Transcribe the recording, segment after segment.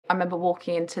I remember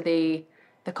walking into the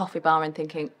coffee bar and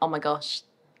thinking, oh my gosh,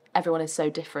 everyone is so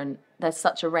different. There's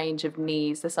such a range of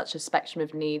needs. There's such a spectrum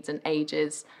of needs and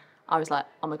ages. I was like,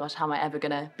 oh my gosh, how am I ever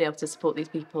going to be able to support these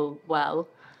people well?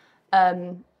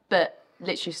 But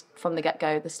literally from the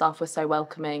get-go, the staff were so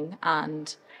welcoming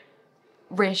and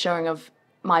reassuring of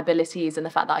my abilities and the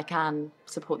fact that I can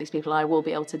support these people. I will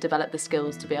be able to develop the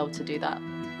skills to be able to do that.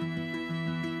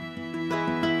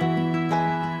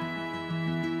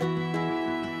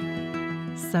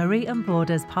 Surrey and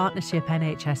Borders Partnership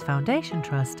NHS Foundation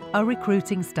Trust are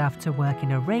recruiting staff to work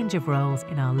in a range of roles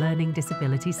in our learning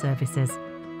disability services.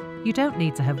 You don't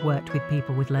need to have worked with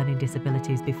people with learning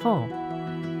disabilities before.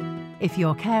 If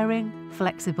you're caring,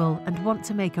 flexible and want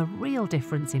to make a real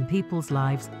difference in people's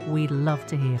lives, we'd love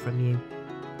to hear from you.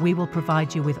 We will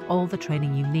provide you with all the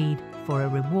training you need for a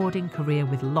rewarding career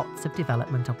with lots of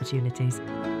development opportunities.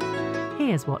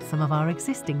 Here's what some of our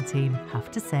existing team have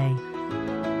to say.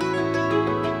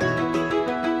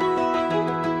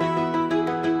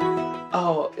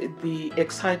 Oh, the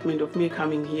excitement of me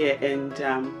coming here, and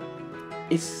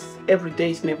every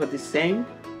day is never the same.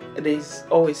 There's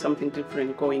always something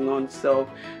different going on. So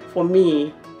for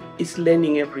me, it's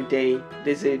learning every day.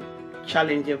 There's a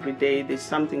challenge every day. There's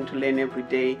something to learn every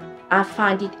day. I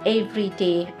find it every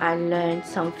day I learn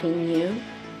something new.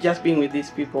 Just being with these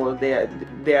people, they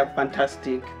are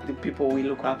fantastic. The people we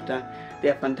look after, they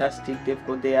are fantastic. They've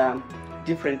got their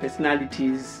different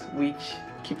personalities, which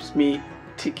keeps me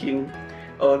ticking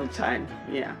all the time.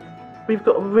 Yeah. We've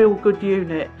got a real good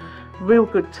unit, real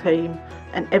good team,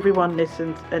 and everyone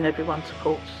listens and everyone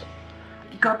supports.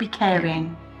 You've got to be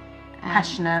caring,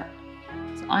 passionate.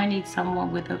 So I need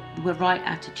someone with the right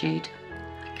attitude,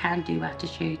 a can-do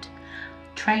attitude.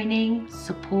 Training,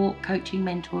 support, coaching,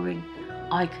 mentoring,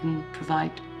 I can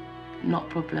provide, not a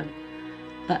problem.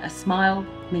 But a smile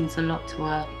means a lot to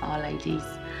our ladies.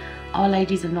 Our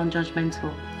ladies are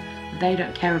non-judgmental. They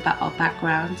don't care about our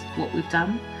background, what we've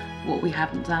done, what we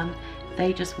haven't done.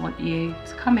 They just want you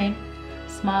to come in,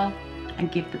 smile,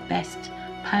 and give the best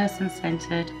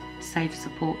person-centred, safe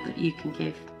support that you can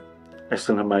give. It's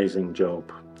an amazing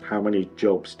job. How many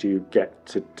jobs do you get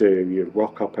to do? You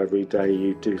rock up every day,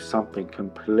 you do something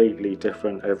completely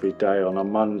different every day. On a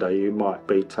Monday, you might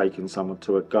be taking someone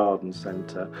to a garden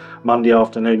centre. Monday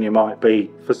afternoon, you might be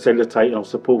facilitating or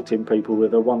supporting people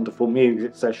with a wonderful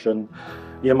music session.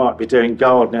 You might be doing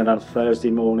gardening on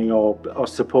Thursday morning, or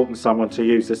supporting someone to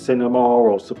use the cinema,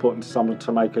 or supporting someone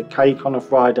to make a cake on a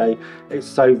Friday. It's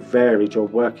so varied. Your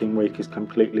working week is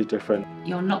completely different.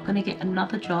 You're not going to get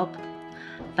another job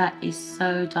that is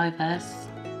so diverse.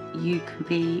 You can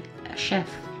be a chef,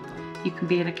 you can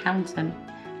be an accountant,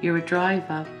 you're a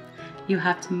driver, you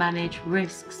have to manage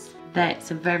risks. That's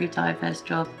a very diverse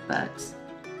job, but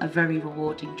a very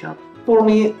rewarding job. For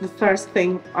me, the first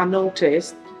thing I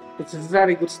noticed, it's a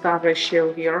very good staff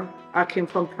ratio here. I came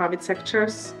from private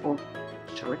sectors, or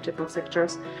charitable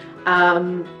sectors.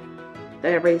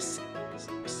 There is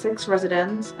 6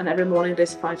 residents, and every morning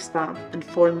there's 5 staff and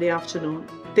 4 in the afternoon.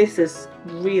 This is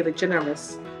really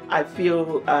generous. I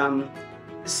feel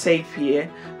safe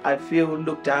here. I feel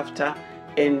looked after,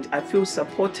 and I feel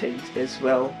supported as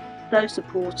well. So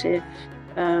supportive.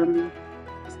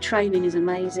 Training is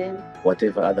amazing.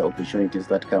 Whatever other opportunities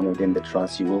that come within the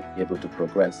trust, you will be able to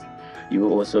progress. You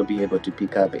will also be able to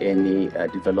pick up any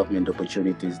development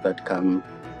opportunities that come.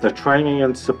 The training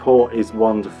and support is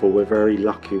wonderful. We're very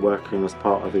lucky working as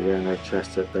part of the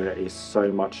NHS that there is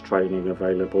so much training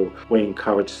available. We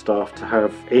encourage staff to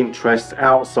have interests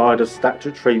outside of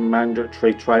statutory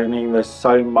mandatory training. There's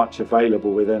so much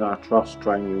available within our trust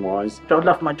training wise. I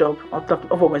love my job.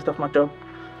 I've always loved my job.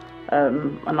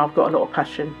 And I've got a lot of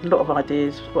passion, a lot of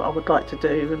ideas, what I would like to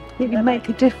do. You make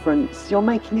a difference. You're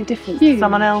making a difference in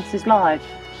someone else's life.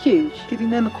 Huge. Giving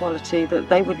them a quality that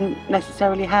they wouldn't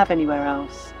necessarily have anywhere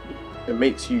else. It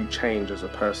makes you change as a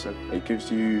person. It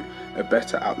gives you a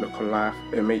better outlook on life.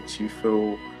 It makes you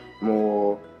feel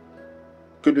more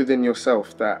good within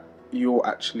yourself, that you're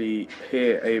actually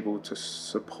here able to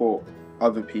support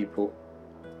other people.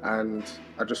 And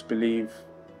I just believe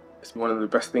it's one of the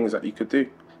best things that you could do.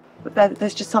 But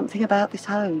there's just something about this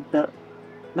home that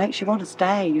makes you want to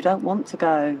stay. You don't want to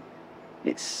go.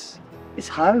 It's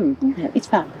home. Yeah, it's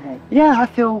family. Yeah, I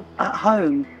feel at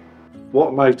home.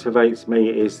 What motivates me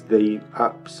is the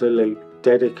absolute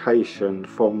dedication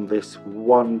from this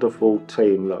wonderful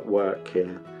team that work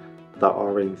here, that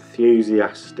are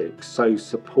enthusiastic, so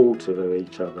supportive of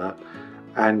each other,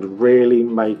 and really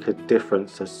make a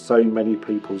difference to so many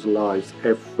people's lives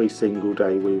every single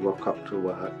day we rock up to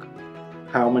work.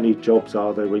 How many jobs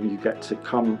are there when you get to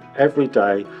come every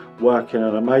day, work in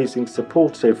an amazing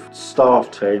supportive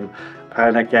staff team,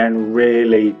 and again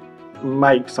really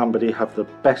make somebody have the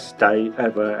best day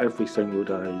ever every single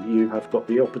day. You have got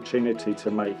the opportunity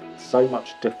to make so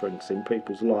much difference in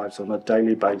people's lives on a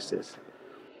daily basis.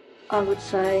 I would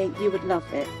say you would love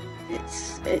it.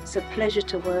 It's a pleasure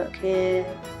to work here.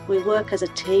 We work as a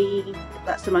team.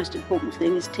 That's the most important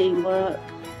thing, is teamwork.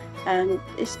 And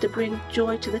it's to bring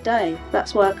joy to the day.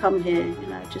 That's why I come here, you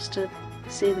know, just to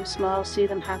see them smile, see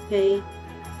them happy,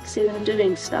 see them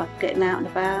doing stuff, getting out and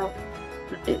about.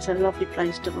 It's a lovely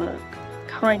place to work.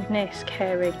 Kindness,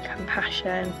 caring,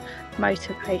 compassion,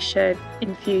 motivation,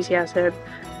 enthusiasm,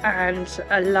 and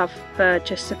a love for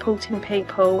just supporting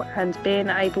people and being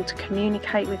able to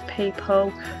communicate with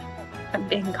people and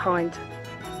being kind.